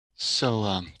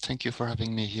So thank you for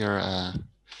having me here,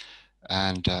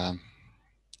 and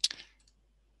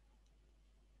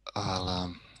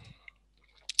I'll,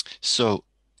 so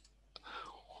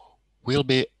I'll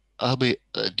be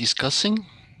discussing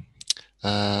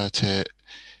our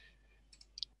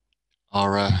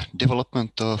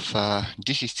development of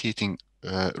district heating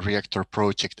reactor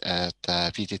project at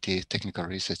VTT Technical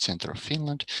Research Center of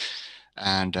Finland,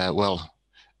 and well,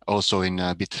 also in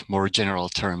a bit more general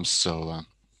terms. So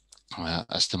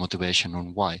as the motivation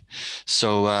on why.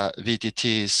 So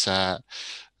VTT is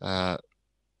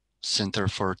Center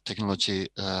for Technology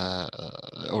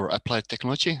or Applied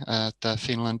Technology at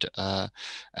Finland,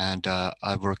 and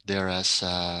I worked there as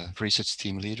a research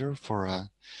team leader for a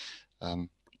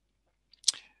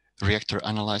reactor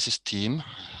analysis team,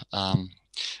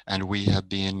 and we have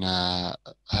been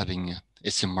having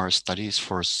SMR studies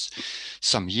for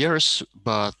some years,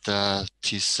 but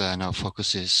this now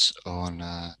focuses on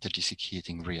the DC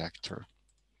heating reactor.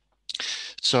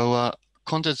 So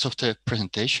contents of the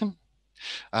presentation.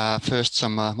 First,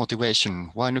 some motivation.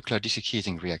 Why nuclear district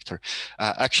heating reactor?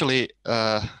 Actually,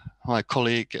 my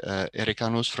colleague Erik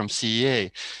Anus from CEA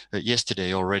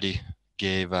yesterday already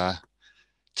gave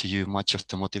to you much of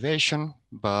the motivation,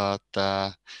 but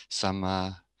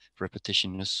some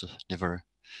repetition is never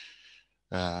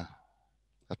a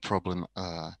problem.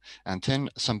 And then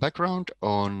some background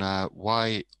on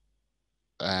why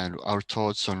and our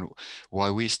thoughts on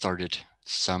why we started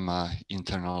some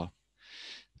internal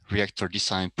reactor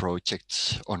design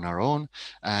projects on our own,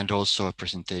 and also a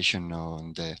presentation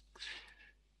on the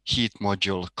heat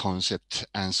module concept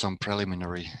and some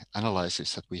preliminary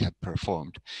analysis that we have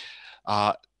performed.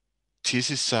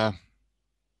 This is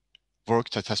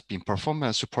work that has been performed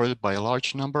and supported by a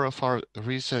large number of our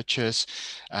researchers,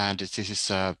 and this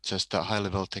is just a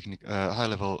high-level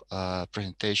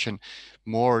presentation.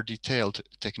 More detailed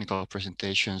technical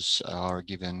presentations are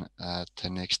given at the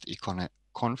next Econ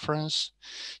conference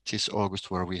this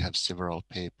August, where we have several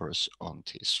papers on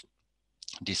this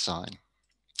design.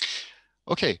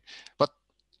 Okay, but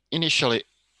initially,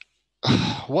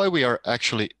 why we are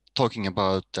actually talking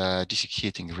about district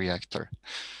heating reactor.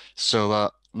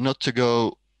 So not to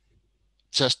go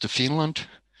just to Finland,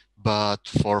 but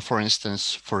for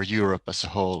instance, for Europe as a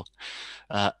whole,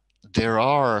 there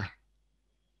are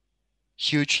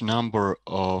huge number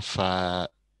of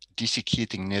district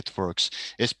heating networks,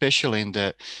 especially in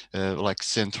the like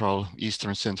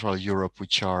Eastern Central Europe,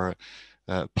 which are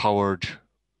powered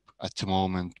at the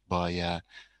moment by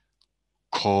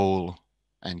coal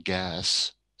and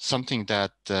gas, something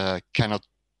that cannot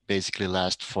basically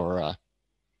last for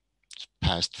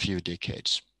past few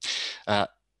decades.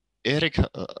 Erik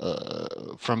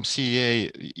from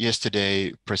CEA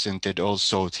yesterday presented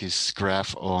also this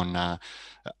graph on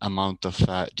amount of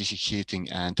district heating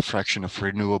and fraction of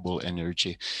renewable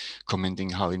energy, commenting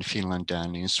how in Finland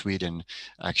and in Sweden,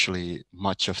 actually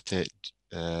much of the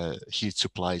heat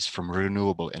supplies from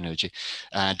renewable energy.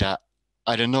 And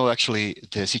I don't know actually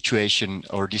the situation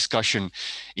or discussion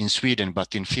in Sweden,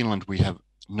 but in Finland we have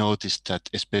noticed that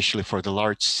especially for the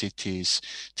large cities,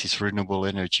 this renewable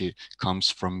energy comes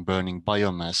from burning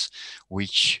biomass,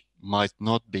 which might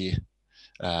not be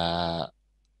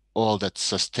all that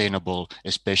sustainable,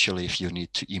 especially if you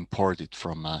need to import it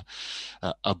from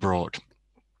abroad.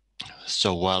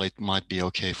 So while it might be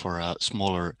okay for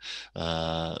smaller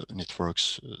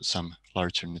networks, some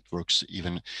larger networks,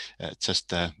 even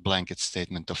just a blanket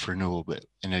statement of renewable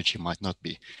energy might not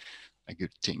be a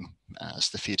good thing as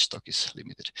the feedstock is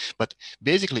limited. But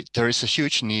basically, there is a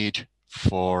huge need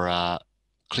for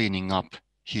cleaning up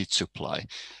heat supply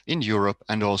in Europe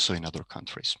and also in other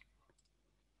countries.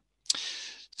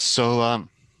 So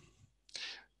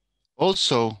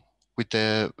also with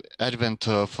the advent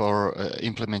of our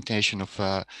implementation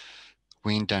of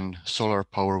wind and solar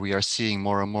power, we are seeing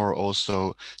more and more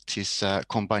also these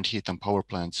combined heat and power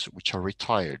plants which are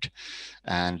retired.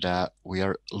 And we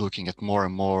are looking at more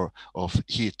and more of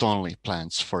heat-only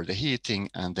plants for the heating,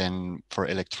 and then for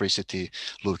electricity,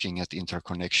 looking at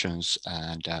interconnections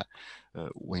and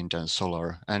wind and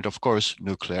solar, and of course,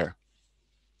 nuclear.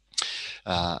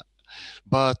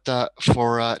 But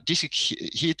for district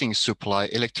heating supply,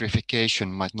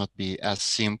 electrification might not be as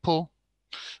simple,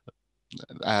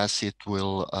 as it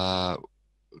will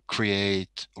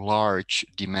create large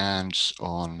demands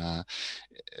on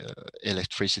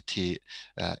electricity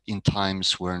in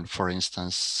times when, for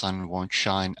instance, sun won't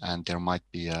shine and there might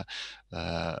be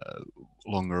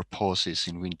longer pauses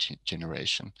in wind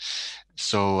generation.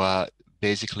 So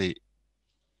basically,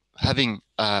 having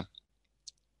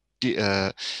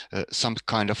some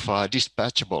kind of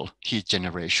dispatchable heat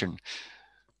generation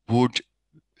would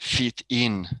fit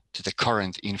in to the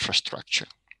current infrastructure.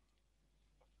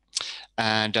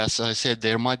 And as I said,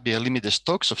 there might be a limited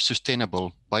stocks of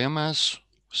sustainable biomass,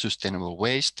 sustainable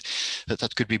waste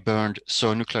that could be burned.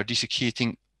 So nuclear district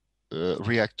heating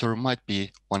reactor might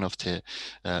be one of the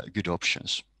good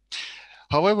options.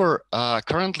 However,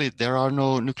 currently there are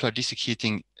no nuclear district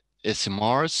heating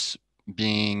SMRs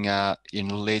being in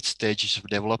late stages of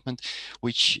development,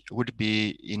 which would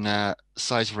be in a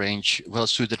size range well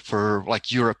suited for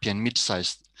like European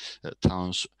mid-sized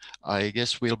towns. I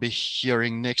guess we'll be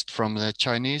hearing next from the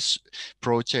Chinese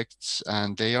projects,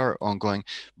 and they are ongoing,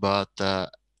 but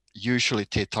usually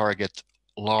they target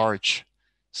large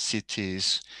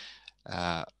cities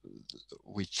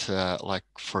with like,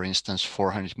 for instance,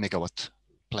 400 megawatt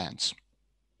plants.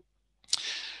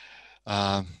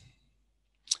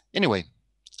 Anyway,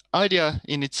 idea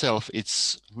in itself,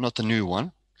 it's not a new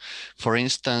one. For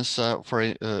instance,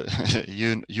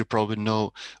 you probably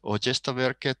know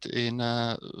Ågestaverket in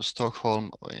Stockholm,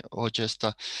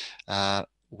 Ågesta,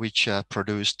 which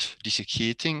produced district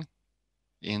heating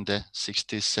in the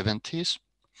 60s, 70s.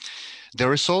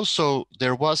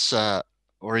 There was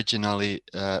originally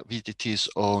VTT's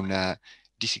own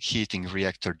district heating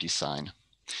reactor design,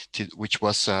 which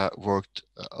was worked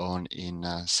on in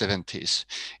 70s.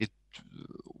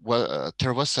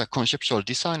 There was a conceptual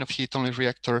design of heat-only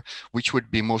reactor, which would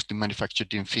be mostly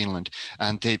manufactured in Finland.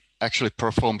 And they actually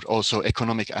performed also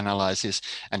economic analysis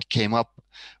and came up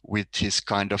with this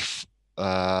kind of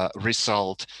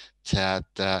result that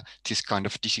this kind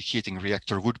of district heating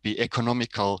reactor would be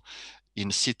economical in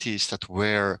cities that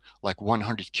were like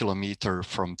 100 kilometers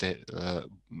from the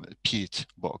peat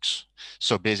box.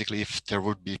 So basically, if there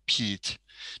would be peat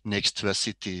next to a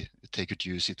city, they could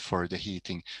use it for the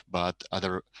heating, but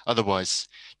otherwise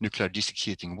nuclear district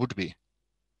heating would be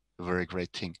a very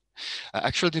great thing.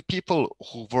 Actually, the people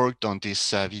who worked on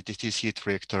this VTT's heat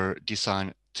reactor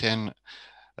design then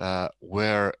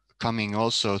were coming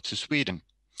also to Sweden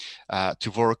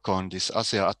to work on this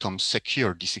Asea-Atom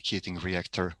secure district heating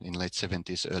reactor in late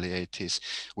 70s, early 80s,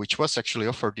 which was actually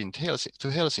offered to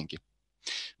Helsinki.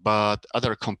 But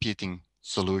other competing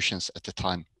solutions at the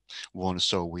time won,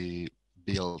 so we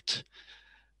built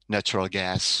natural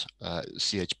gas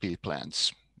CHP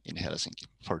plants in Helsinki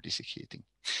for district heating.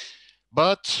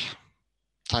 But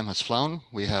time has flown.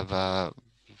 We have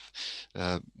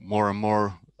more and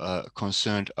more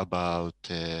concerned about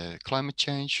climate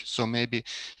change. So maybe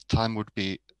time would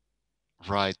be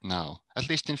right now. At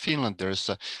least in Finland, there's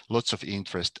lots of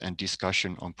interest and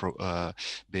discussion on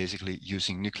basically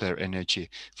using nuclear energy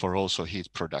for also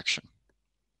heat production.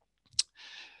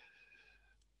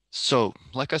 So,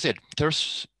 like I said,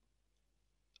 there's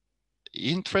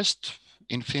interest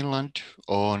in Finland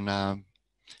on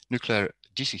nuclear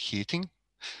district heating.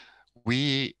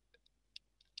 We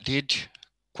did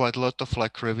quite a lot of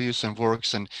like reviews and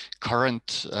works, and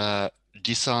current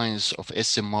designs of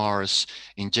SMRs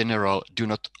in general do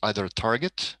not either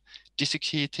target district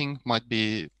heating, might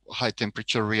be high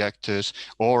temperature reactors,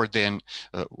 or then,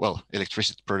 well,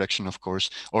 electricity production, of course,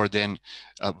 or then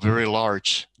very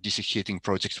large district heating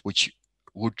projects, which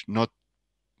would not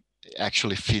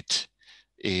actually fit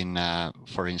in,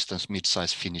 for instance,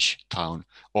 mid-sized Finnish town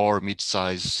or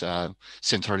mid-sized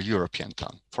Central European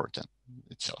town for them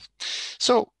itself.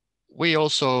 So we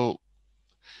also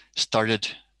started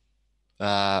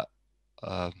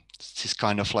this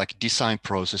kind of like design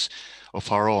process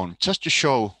of our own, just to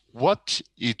show what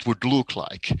it would look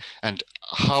like and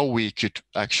how we could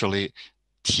actually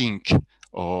think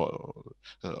of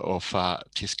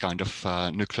this kind of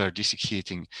nuclear district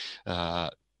heating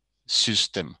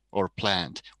system or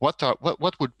plant. What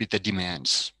would be the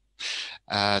demands?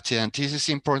 And this is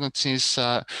important since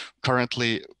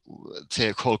currently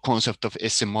the whole concept of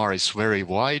SMR is very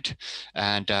wide,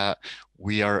 and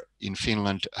we are in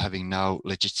Finland having now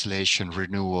legislation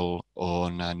renewal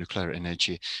on nuclear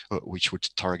energy, which would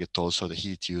target also the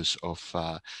heat use of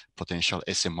potential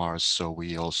SMRs. So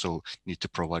we also need to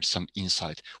provide some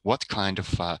insight what kind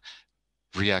of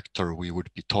reactor we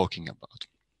would be talking about.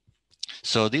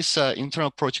 So this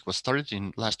internal project was started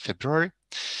in last February.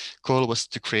 Goal was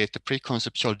to create a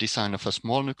pre-conceptual design of a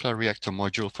small nuclear reactor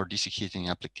module for district heating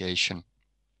application.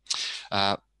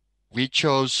 We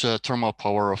chose thermal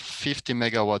power of 50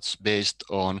 megawatts based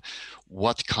on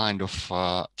what kind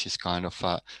of this kind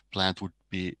of plant would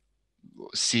be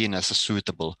seen as a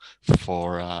suitable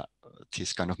for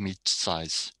this kind of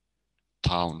mid-size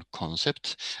town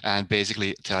concept. And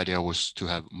basically the idea was to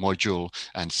have module,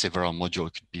 and several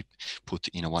modules could be put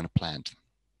in one plant.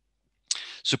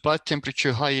 Supply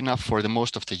temperature high enough for the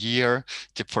most of the year.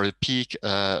 For the peak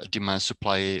demand,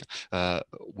 supply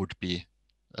would be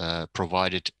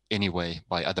provided anyway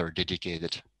by other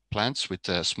dedicated plants with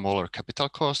smaller capital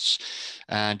costs.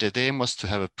 And the aim was to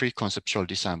have a pre-conceptual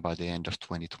design by the end of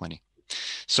 2020.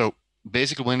 So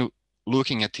basically, when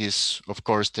looking at this, of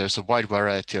course, there's a wide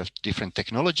variety of different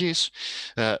technologies,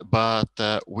 but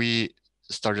we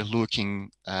started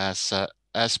looking as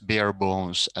bare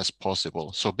bones as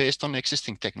possible. So based on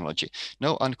existing technology,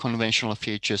 no unconventional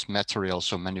features,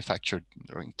 materials, or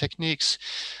manufacturing techniques.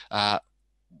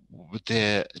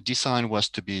 The design was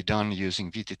to be done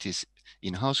using VTT's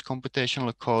in-house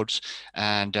computational codes,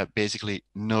 and basically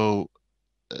no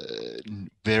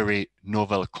very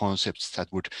novel concepts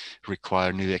that would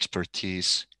require new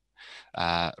expertise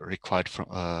required from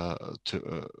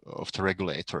of the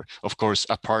regulator. Of course,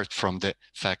 apart from the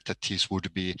fact that these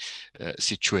would be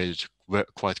situated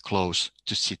quite close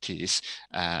to cities,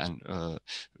 and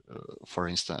for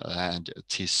instance, and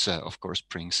this of course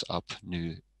brings up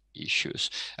new issues,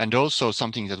 and also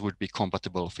something that would be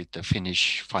compatible with the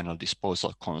Finnish final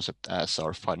disposal concept, as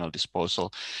our final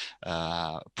disposal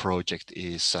project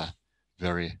is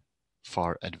very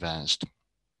far advanced.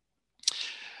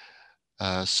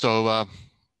 So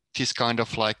this kind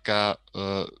of like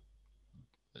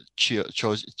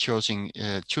choosing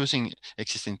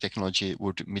existing technology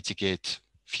would mitigate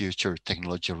future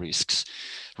technology risks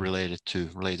related to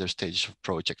later stages of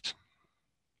project.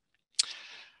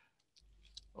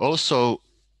 Also,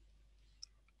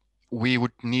 we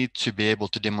would need to be able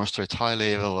to demonstrate high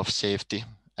level of safety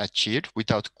achieved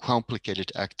without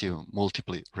complicated active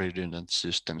multiply redundant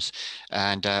systems,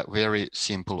 and a very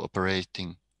simple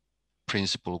operating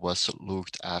principle was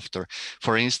looked after.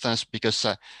 For instance, because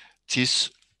this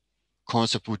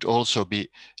concept would also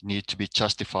need to be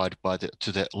justified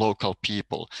to the local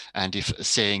people, and if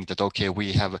saying that okay,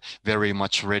 we have very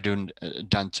much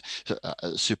redundant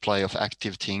supply of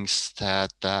active things,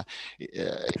 that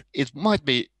it might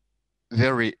be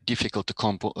very difficult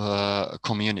to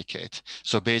communicate.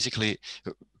 So basically,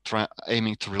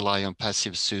 aiming to rely on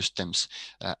passive systems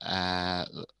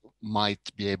might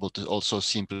be able to also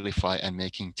simplify and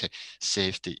making the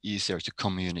safety easier to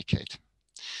communicate.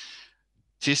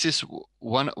 This is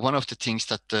one of the things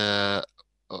that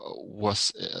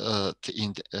was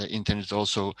intended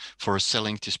also for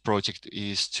selling this project,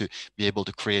 is to be able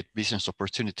to create business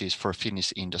opportunities for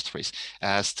Finnish industries,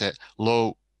 as the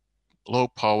low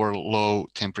power, low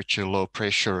temperature, low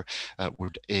pressure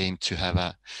would aim to have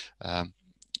a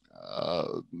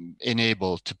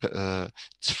enable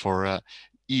for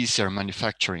easier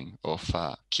manufacturing of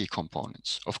key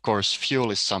components. Of course,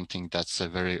 fuel is something that's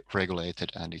very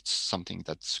regulated, and it's something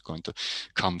that's going to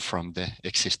come from the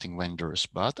existing vendors.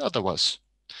 But otherwise,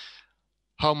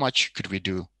 how much could we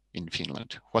do in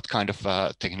Finland? What kind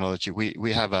of technology?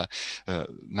 We have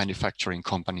manufacturing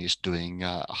companies doing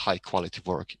high quality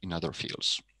work in other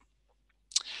fields.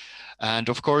 And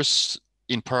of course,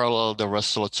 in parallel, there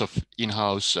was lots of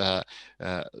in-house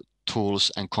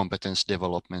tools and competence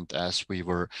development, as we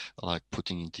were like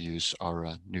putting into use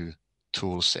our new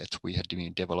tool set we had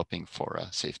been developing for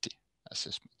safety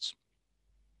assessments.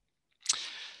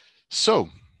 So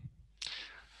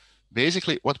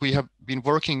basically what we have been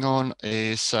working on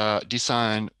is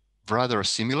design rather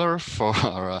similar for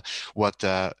what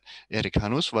Erik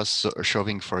Hanus was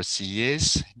showing for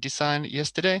CEA's design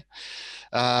yesterday.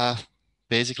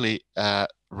 Basically,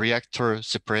 reactor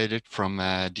separated from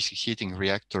a district heating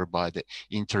reactor by the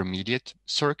intermediate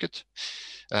circuit.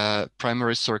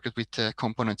 Primary circuit with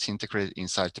components integrated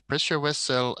inside the pressure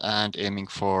vessel, and aiming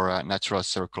for natural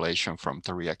circulation from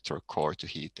the reactor core to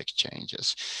heat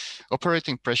exchanges.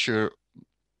 Operating pressure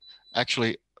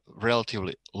actually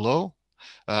relatively low,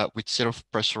 with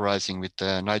self-pressurizing with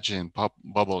the nitrogen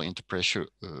bubble into pressure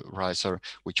riser,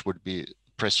 which would be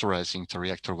pressurizing the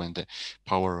reactor when the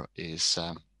power is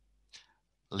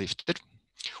lifted,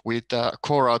 with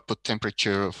core output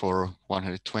temperature for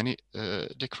 120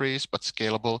 degrees, but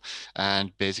scalable,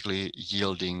 and basically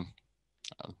yielding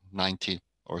 90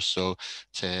 or so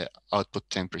the output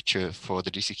temperature for the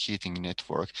district heating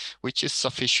network, which is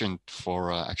sufficient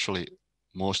for actually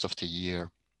most of the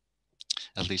year,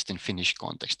 at least in Finnish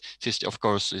context. This, of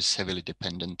course, is heavily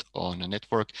dependent on a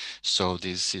network, so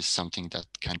this is something that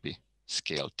can be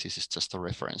scaled. This is just a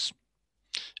reference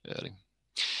early.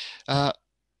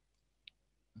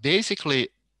 Basically,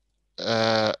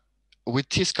 with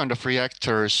this kind of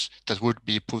reactors that would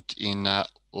be put in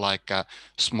like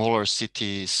smaller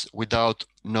cities without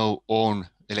no own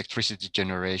electricity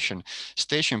generation,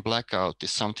 station blackout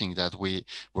is something that we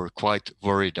were quite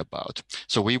worried about.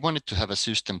 So we wanted to have a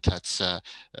system that's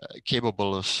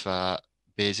capable of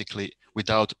basically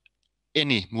without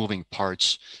any moving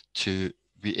parts to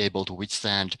be able to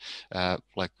withstand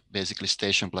like basically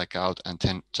station blackout and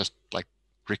then just like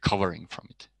recovering from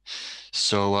it.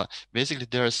 So basically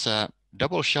there's a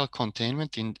double shell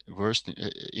containment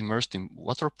immersed in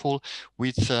water pool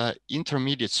with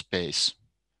intermediate space,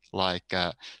 like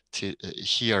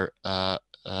here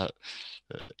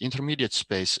intermediate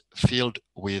space filled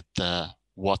with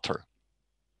water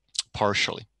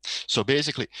partially. So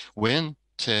basically when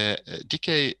the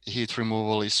decay heat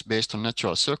removal is based on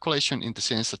natural circulation, in the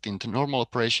sense that in the normal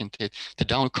operation the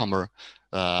downcomer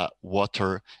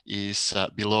water is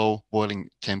below boiling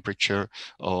temperature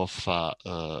of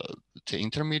the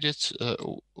intermediate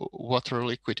water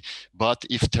liquid. But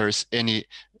if there's any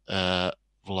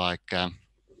like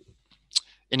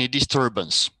any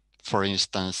disturbance, for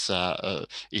instance,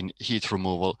 in heat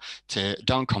removal, the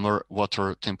downcomer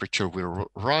water temperature will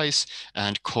rise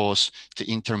and cause the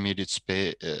intermediate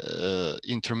space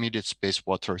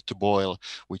water to boil,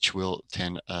 which will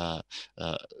then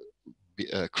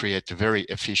create a very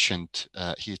efficient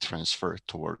heat transfer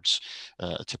towards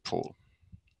the pool.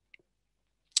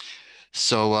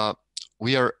 So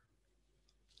we are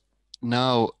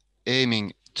now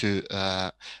aiming to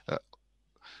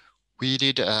we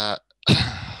did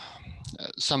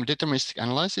some deterministic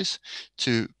analysis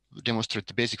to demonstrate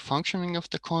the basic functioning of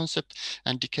the concept,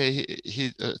 and the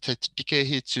decay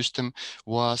heat system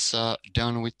was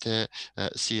done with the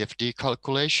CFD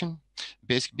calculation,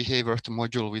 basic behavior of the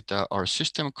module with our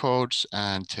system codes,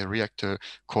 and the reactor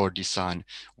core design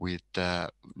with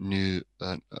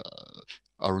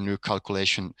our new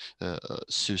calculation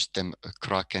system,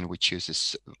 Kraken, which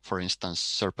uses, for instance,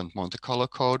 Serpent Monte Carlo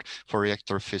code for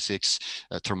reactor physics,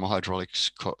 thermohydraulics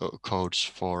codes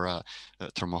for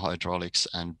thermohydraulics,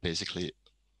 and basically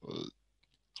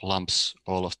lumps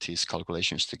all of these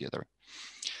calculations together.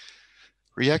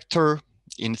 Reactor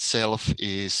in itself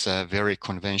is a very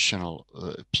conventional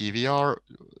PVR.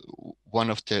 One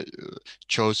of the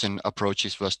chosen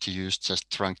approaches was to use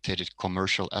just truncated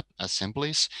commercial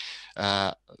assemblies,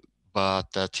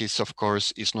 but this, of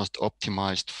course, is not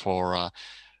optimized for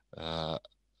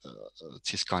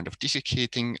this kind of district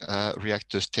heating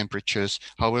reactors temperatures.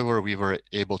 However, we were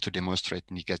able to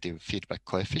demonstrate negative feedback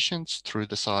coefficients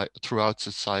throughout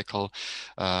the cycle,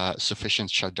 sufficient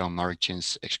shutdown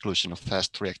margins, exclusion of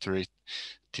fast reactor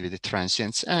activity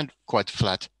transients, and quite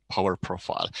flat power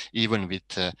profile, even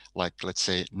with like, let's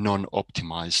say,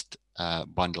 non-optimized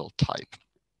bundle type.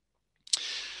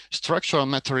 Structural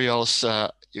materials,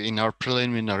 in our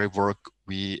preliminary work,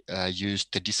 we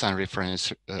used the design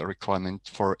reference requirement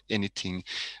for anything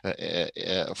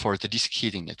for the disk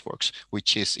heating networks,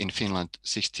 which is in Finland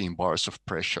 16 bars of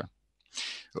pressure.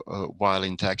 While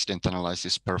in the accident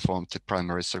analysis performed, the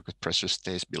primary circuit pressure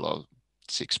stays below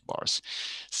 6 bars.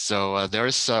 So there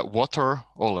is water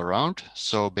all around.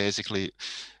 So basically,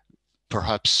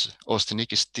 perhaps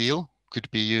austenitic steel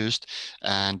could be used,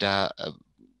 and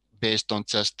based on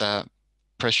just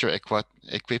pressure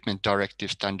equipment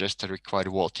directive standards, the required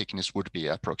wall thickness would be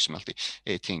approximately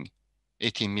 18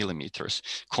 millimeters,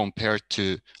 compared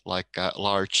to like a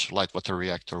large light water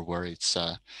reactor where it's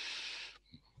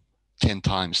 10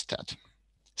 times that.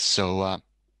 So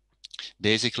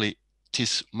basically,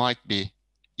 this might be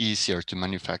easier to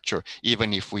manufacture,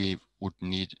 even if we would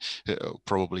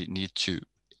probably need to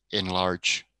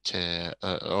enlarge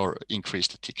or increase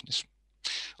the thickness.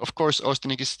 Of course,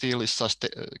 austenitic steel is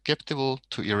susceptible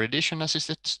to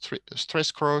irradiation-assisted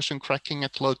stress corrosion cracking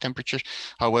at low temperatures.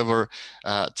 However,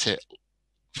 the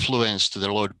fluence to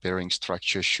the load-bearing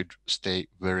structure should stay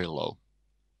very low.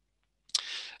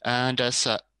 And as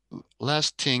a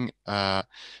last thing,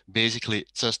 basically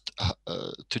just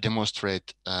to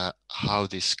demonstrate how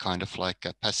this kind of like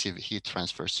a passive heat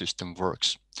transfer system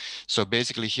works. So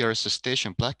basically here is a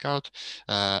station blackout,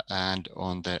 and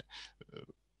on the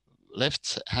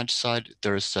left-hand side,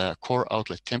 there's a core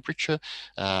outlet temperature,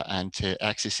 and the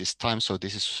axis is time. So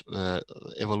this is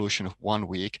evolution of 1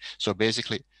 week. So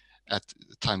basically, at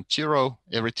time 0,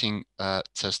 everything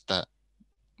just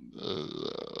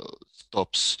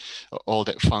stops. All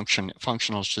the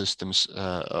functional systems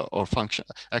or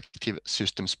active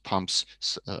systems, pumps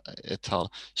et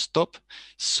al. Stop.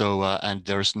 So and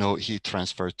there's no heat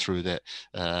transfer through the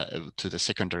to the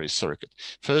secondary circuit.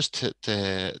 First,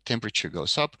 the temperature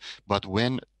goes up, but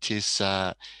when this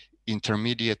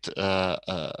intermediate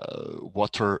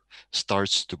water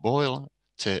starts to boil,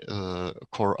 the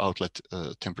core outlet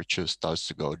temperature starts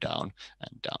to go down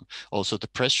and down. Also, the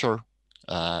pressure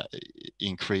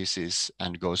increases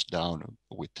and goes down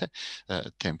with the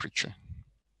temperature.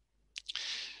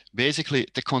 Basically,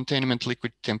 the containment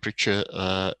liquid temperature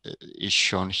is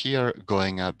shown here,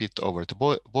 going a bit over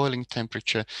the boiling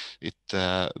temperature. It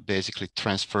basically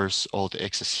transfers all the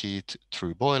excess heat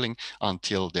through boiling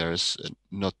until there's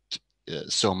not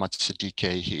so much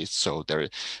decay heat, so there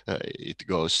it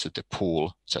goes to the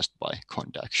pool just by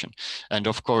conduction. And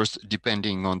of course,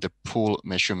 depending on the pool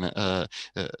measurement,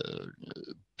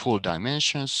 pool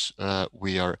dimensions,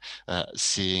 we are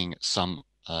seeing some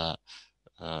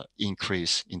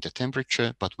increase in the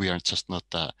temperature, but we are just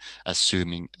not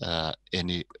assuming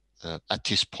any at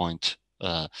this point,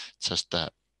 just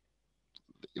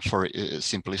for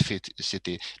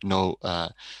simplicity, no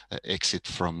exit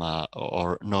from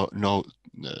or no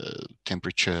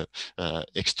temperature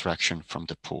extraction from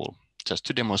the pool, just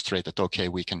to demonstrate that, okay,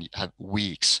 we can have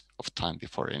weeks of time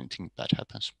before anything bad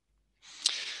happens.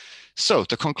 So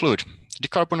to conclude,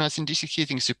 decarbonizing DC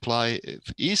heating supply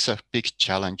is a big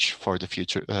challenge for the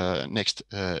future next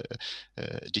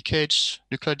decades.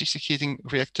 Nuclear DC heating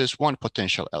reactors, one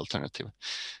potential alternative.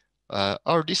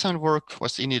 Our design work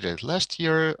was initiated last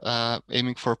year,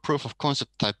 aiming for a proof of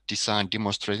concept type design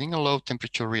demonstrating a low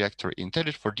temperature reactor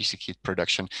intended for DC heat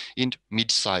production in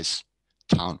mid-size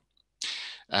town.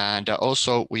 And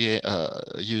also we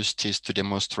used this to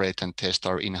demonstrate and test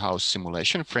our in-house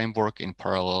simulation framework in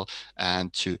parallel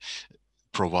and to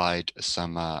provide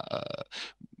some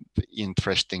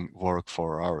interesting work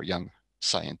for our young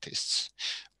scientists.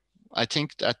 I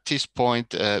think at this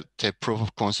point, the proof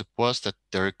of concept was that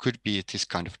there could be this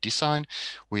kind of design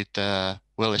with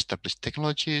well-established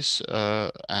technologies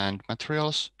and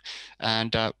materials.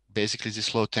 And basically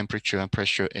this low temperature and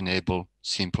pressure enable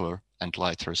simpler and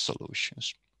lighter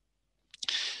solutions.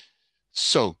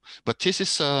 So, but this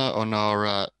is on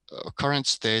our current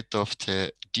state of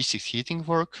the DC heating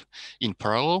work. In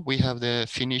parallel, we have the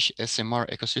Finnish SMR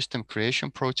ecosystem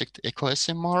creation project,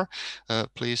 EcoSMR.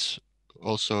 Please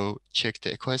also check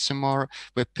the EcoSMR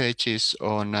web pages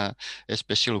on,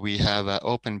 especially we have an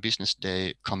open business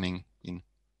day coming in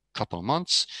couple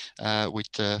months with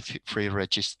free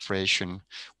registration,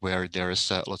 where there's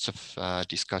lots of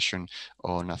discussion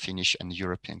on a Finnish and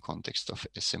European context of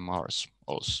SMRs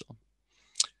also.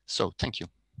 So thank you.